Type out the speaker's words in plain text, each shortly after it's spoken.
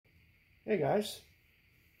Hey guys,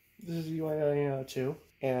 this is UI902,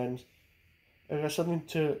 and I got something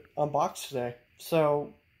to unbox today.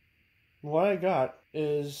 So, what I got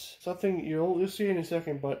is something you'll see in a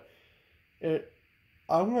second, but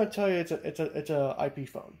I'm going to tell you it's a IP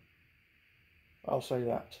phone. I'll say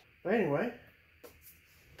that. But anyway,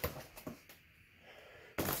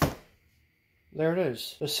 there it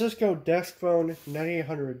is, the Cisco Desk Phone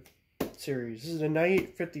 9800 series. This is the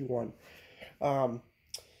 9851.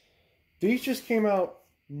 These just came out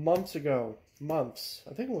months ago. I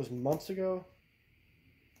think it was months ago.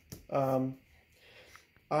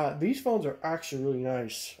 These phones are actually really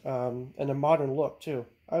nice, and a modern look too.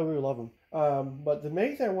 I really love them. But the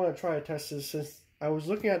main thing I want to try to test is, since I was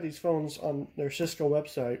looking at these phones on their Cisco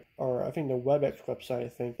website, or I think the WebEx website, I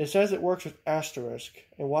think. It says it works with Asterisk,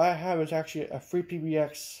 and what I have is actually a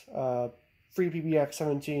FreePBX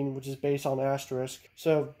 17, which is based on Asterisk.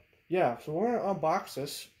 So yeah, so we're gonna unbox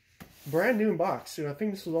this. Brand new in box. So I think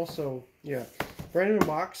this is also, yeah, brand new in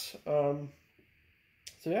box. So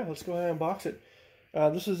yeah, let's go ahead and unbox it.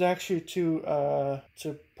 This is actually to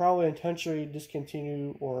probably intentionally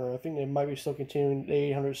discontinue, or I think they might be still continuing the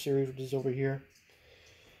 800 series, which is over here.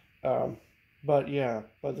 But yeah,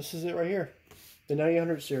 but this is it right here, the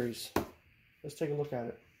 9800 series. Let's take a look at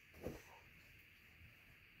it.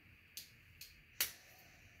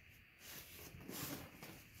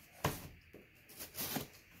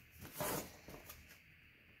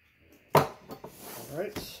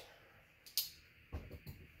 Alright,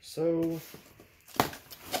 so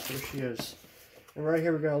there she is. And right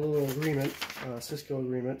here we got a little agreement, Cisco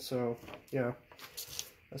agreement, so yeah,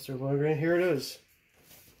 that's their logo, and here it is.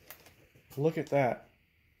 Look at that.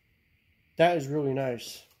 That is really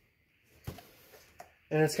nice.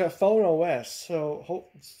 And it's got Phone OS, so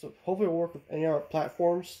hopefully it'll work with any other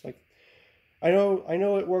platforms. Like, I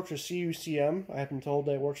know it works with CUCM. I have been told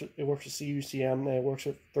that it works with CUCM, and it works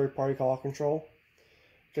with third-party call control.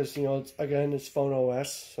 Because, you know, it's Phone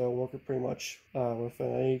OS, so it'll work with pretty much with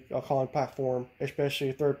any calling platform,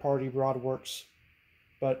 especially third-party BroadWorks.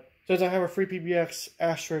 But since I have a FreePBX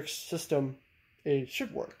Asterisk system, it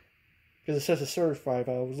should work, because it says it's certified.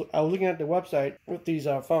 I was looking at the website with these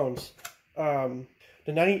phones. The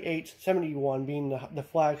 9871 being the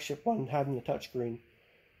flagship one, having the touchscreen.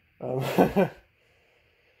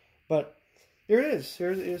 But here it is.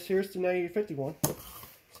 Here's the 9851. So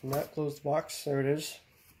not close the box. There it is.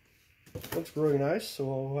 Looks really nice, so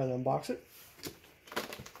we'll go ahead and unbox it.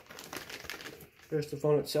 There's the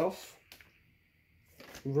phone itself.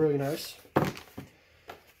 Really nice.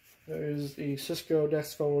 There is the Cisco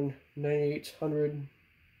Desk Phone 9800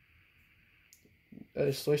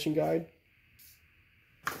 installation guide.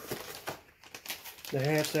 The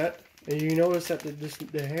handset, and you notice that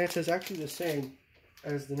the handset is actually the same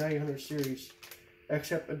as the 9800 series,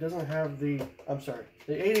 except it doesn't have the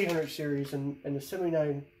 8800 series and the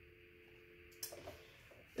 79.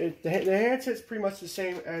 The handset's pretty much the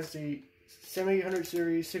same as the 7800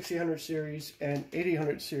 series, 6800 series, and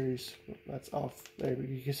 8800 series. That's off. There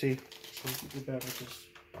you can see.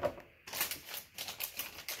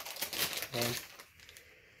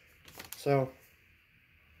 So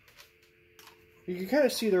you can kind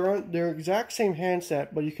of see their exact same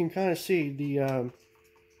handset, but you can kind of see the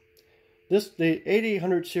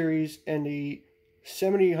 8800 series and the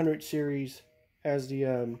 7800 series has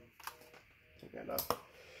the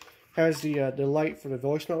light for the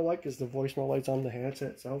voicemail light, because the voicemail light's on the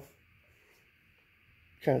handset itself.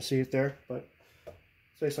 Kind of see it there, but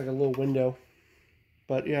so it's like a little window.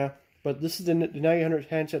 But yeah, but this is the 9800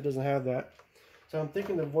 handset doesn't have that. So I'm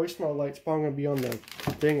thinking the voicemail light's probably going to be on the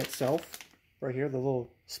thing itself, right here, the little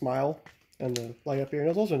smile and the light up here. And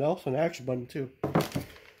there's also an action button too.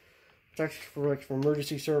 It's actually for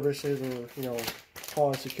emergency services, or, you know,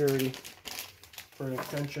 calling security for an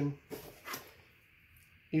extension.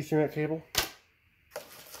 Ethernet cable,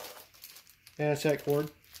 and a set cord.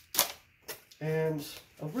 And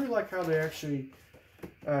I really like how they actually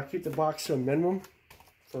keep the box to a minimum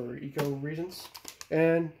for eco reasons.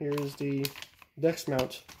 And here's the desk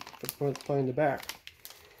mount to play in the back.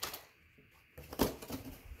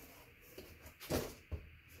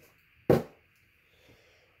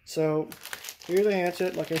 So here's the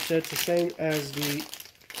handset. Like I said, it's the same as the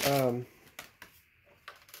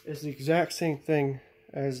it's the exact same thing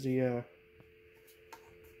as the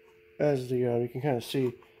you can kind of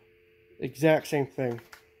see, exact same thing.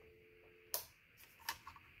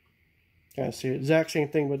 Kind of see it, exact same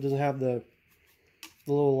thing, but it doesn't have the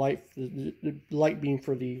little light, the light beam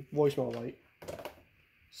for the voicemail light.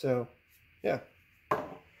 So yeah,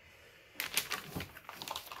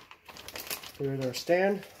 here's our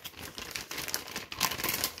stand.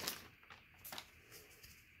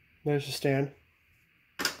 There's the stand.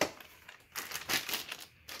 I'll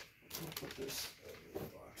put this in the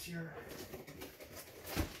box here.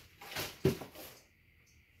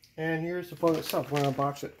 And here's the phone itself. We're going to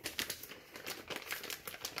unbox it.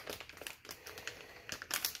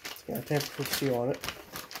 It's got a tamper-proof seal on it.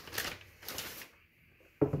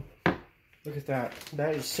 Look at that.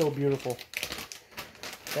 That is so beautiful.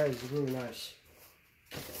 That is really nice.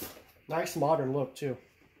 Nice modern look too.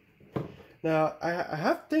 Now, I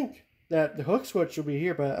have to think that the hook switch will be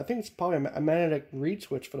here, but I think it's probably a magnetic reed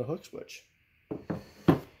switch for the hook switch.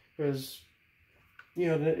 Because, you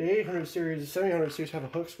know, the 800 series, the 700 series have a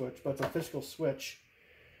hook switch, but it's a physical switch.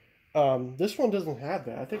 This one doesn't have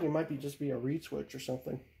that. I think it might just be a reed switch or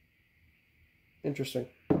something. Interesting.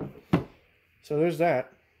 So there's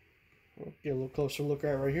that. We'll get a little closer look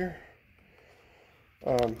at it right here.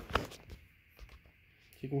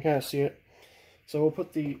 You can kind of see it. So we'll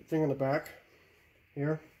put the thing on the back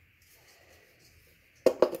here.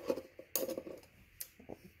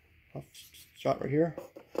 Shot right here.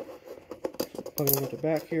 So plug it at the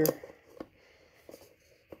back here.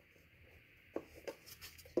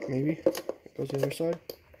 Maybe it goes the other side.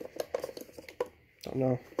 Don't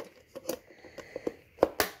know.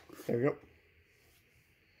 There we go.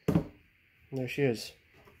 And there she is.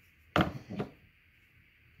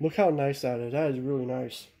 Look how nice that is. That is really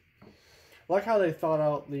nice. I like how they thought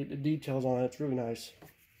out the details on it. It's really nice.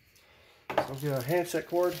 So I'll get a handset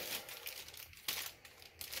cord.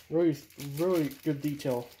 Really, really good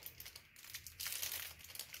detail.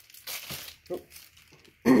 Oh.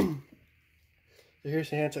 So here's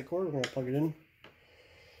the handset cord. We're going to plug it in.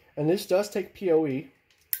 And this does take PoE.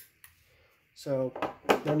 So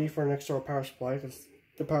no need for an external power supply because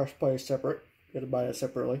the power supply is separate. You got to buy it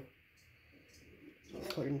separately. So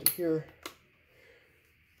plug it into here.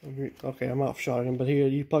 Okay, I'm off shotting, but here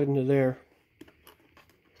you plug it into there.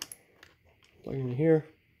 Plug it in here.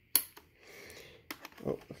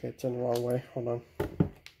 Oh, okay, it's in the wrong way. Hold on.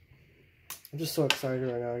 I'm just so excited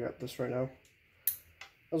right now. I got this right now.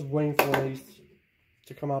 I was waiting for one of these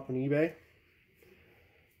to come up on eBay.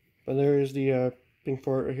 But there is the thing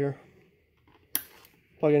for it right here.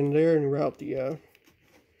 Plug it in there and route the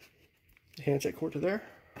handset cord to there.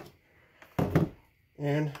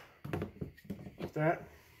 And like that.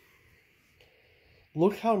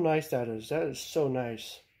 Look how nice that is. That is so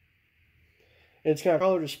nice. And it's got a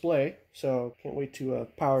color display, so can't wait to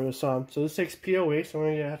power this on. So this takes PoE, so I'm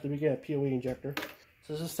going to have to get a PoE injector.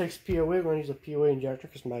 So this takes PoE. We're going to use a PoE injector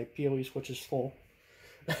because my PoE switch is full.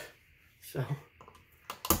 So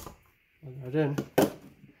plug that in. And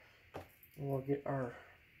we'll get our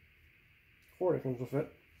cord that comes with it.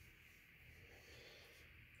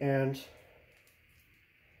 And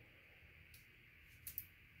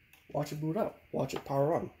watch it boot up. Watch it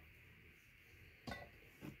power on.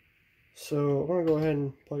 So I'm going to go ahead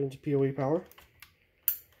and plug into PoE power.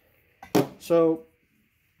 So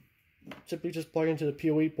simply just plug into the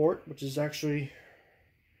PoE port, which is actually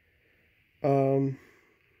right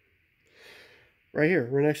here,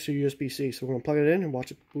 right next to USB-C. So we're going to plug it in and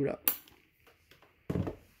watch it boot up.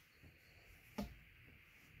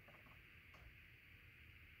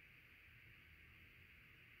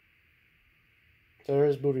 So there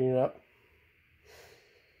is booting it up.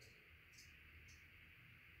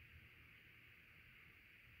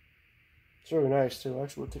 It's really nice too.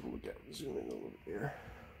 Actually, we'll take a look at it. Zoom in a little bit here.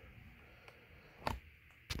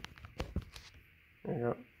 There you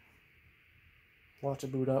go. Watch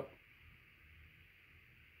it boot up.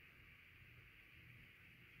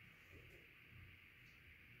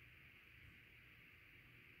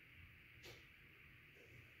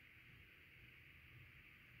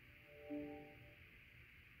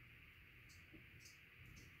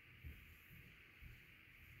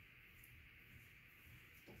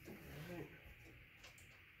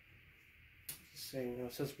 Saying,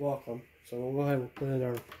 it says welcome, so we'll go ahead and put in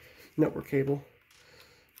our network cable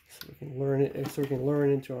so we can learn it, so we can learn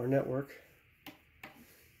into our network.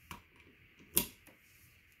 So,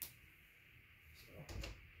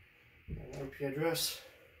 an IP address.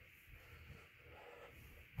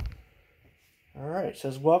 Alright, it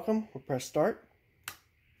says welcome. We'll press start.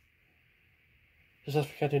 This has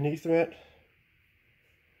to connect an Ethernet.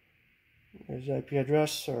 There's the IP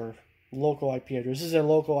address or local IP address. This is a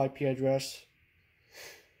local IP address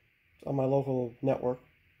on my local network.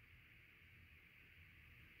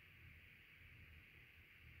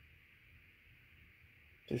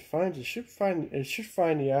 It should find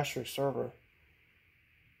the Asterisk server.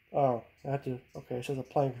 Oh, I have to. Okay, it says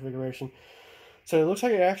applying configuration. So it looks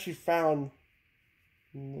like it actually found.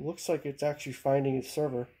 Looks like it's actually finding its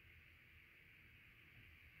server.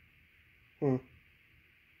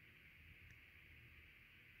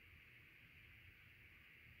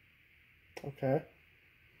 Okay.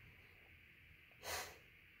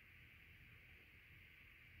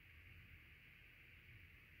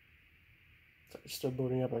 It's still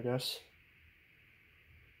booting up, I guess.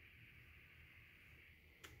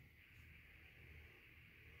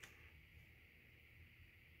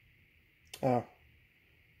 Oh.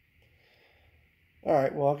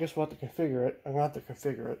 Alright, well, I guess we'll have to configure it. I'm going to have to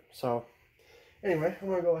configure it. So, anyway, I'm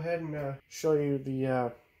going to go ahead and show you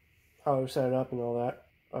the how to set it up and all that.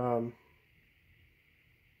 I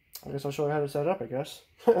guess I'll show you how to set it up, I guess.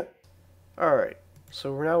 Alright,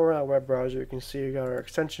 so now we're in our web browser. You can see we got our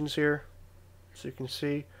extensions here. So you can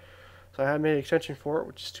see. So I have made an extension for it,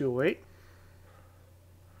 which is 208.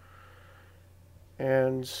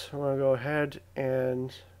 And I'm going to go ahead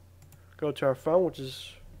and go to our phone, which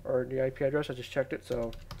is, or the IP address. I just checked it,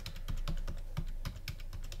 so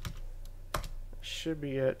should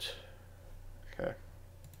be it. Okay.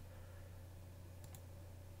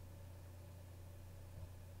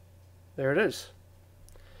 There it is.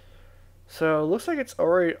 So it looks like it's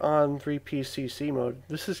already on FreePBX mode.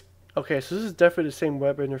 This is okay. So this is definitely the same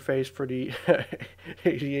web interface for the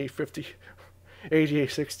 8850,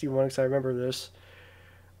 8861. Because I remember this.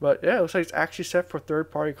 But yeah, it looks like it's actually set for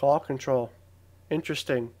third-party call control.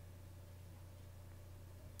 Interesting.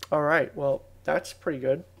 All right. Well, that's pretty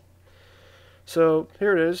good. So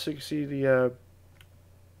here it is. You can see the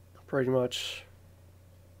pretty much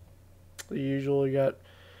the usual. You got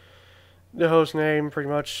the host name, pretty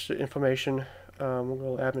much the information. We'll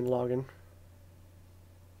go admin login.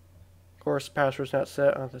 Of course, the password's not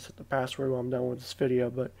set. I'll have to set the password when I'm done with this video,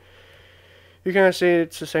 but you kind of see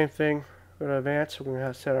it's the same thing. Go to advanced. We're going to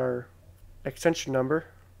have to set our extension number.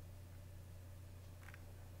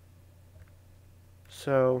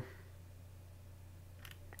 So,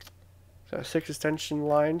 got 6 extension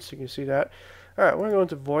lines. You can see that. All right, we're going to go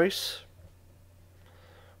into voice.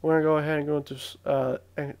 We're going to go ahead and go into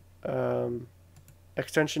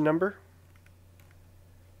extension number.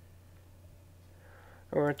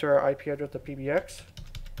 And we're going to enter our IP address to PBX.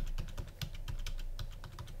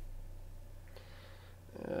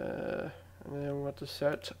 And then we want to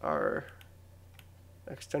set our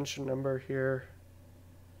extension number here.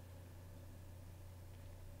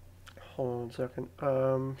 Hold on a second.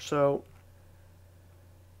 So,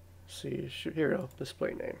 let's see, here we go,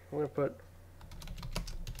 display name. I'm going to put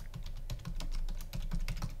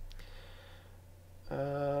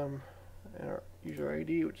and our user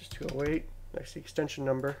ID, which is 208. Next, the extension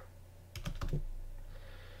number.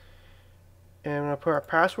 And I'm going to put our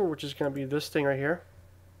password, which is going to be this thing right here.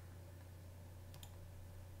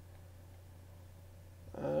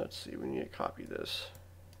 Let's see, we need to copy this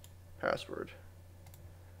password,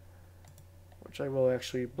 which I will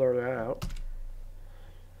actually blur that out.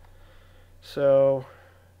 So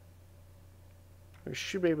we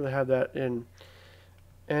should be able to have that in.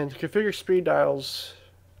 And to configure speed dials,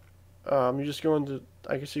 you just go into,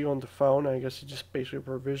 I guess you go into phone. I guess you just basically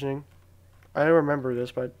provisioning. I don't remember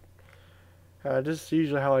this, but this is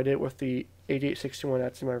usually how I did it with the 8861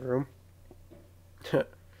 that's in my room.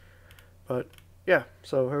 But yeah,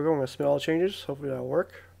 so here we're going to submit all the changes. Hopefully that'll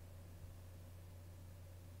work.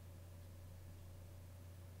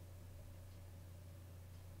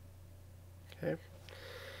 Okay.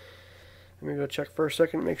 Let me go check for a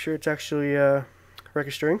second, make sure it's actually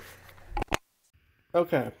registering.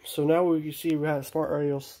 Okay, so now we can see we have smart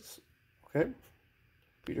radio. Okay,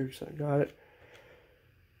 Peter got it.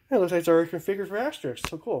 It looks like it's already configured for Asterisk.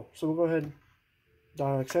 So cool. So we'll go ahead and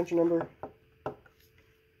dial extension number.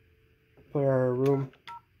 Put our room.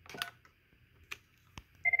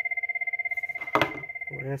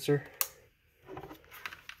 We'll answer.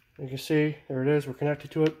 You can see, there it is. We're connected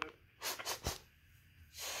to it.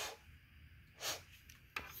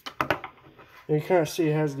 And you kind of see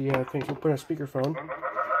it has the thing to put on speakerphone.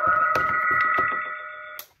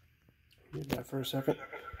 Need that for a second.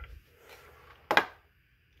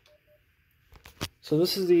 So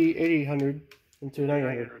this is the 8800 into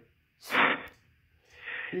 900.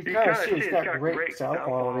 You can kind of see it's got great sound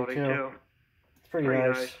quality too. It's pretty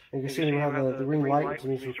nice. And you can see we have the green light, which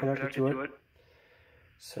means we're connected to it.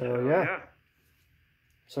 So yeah.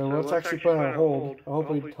 So let's actually put it on hold.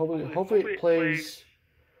 Hopefully it plays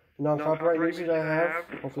non-copyright music that I have.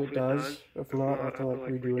 Hopefully it does. If not, I'll have to like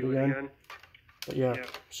redo it again. But yeah,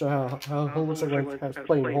 show how it looks like when it's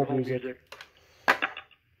playing hold music.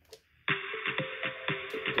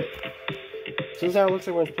 So this is how it looks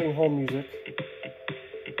like when it's playing hold music.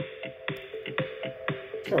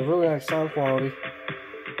 It's got really nice sound quality.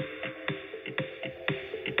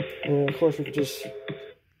 And of course we could just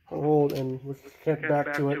hold and we can connect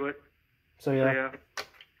back to it. So yeah.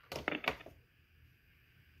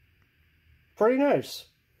 pretty nice.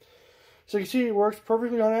 So you can see it works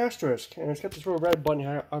perfectly on Asterisk, and it's got this little red button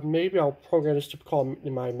here. Maybe I'll program this to call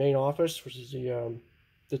in my main office, which is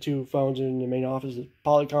the two phones in the main office, the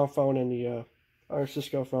Polycom phone and the other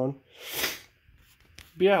Cisco phone.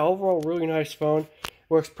 But yeah, overall, really nice phone.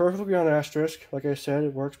 Works perfectly on Asterisk. Like I said,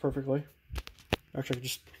 it works perfectly. Actually, I can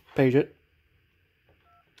just page it.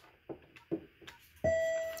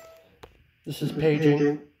 This is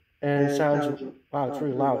paging, and it sounds, wow, it's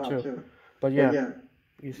really loud too. But yeah,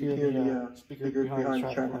 you hear the speaker behind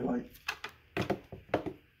the traffic light.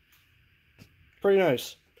 Pretty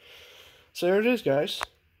nice. So there it is, guys.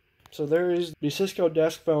 So there is the Cisco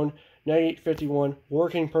Desk Phone 9851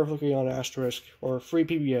 working perfectly on Asterisk or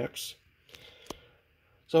FreePBX.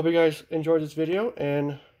 So I hope you guys enjoyed this video,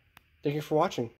 and thank you for watching.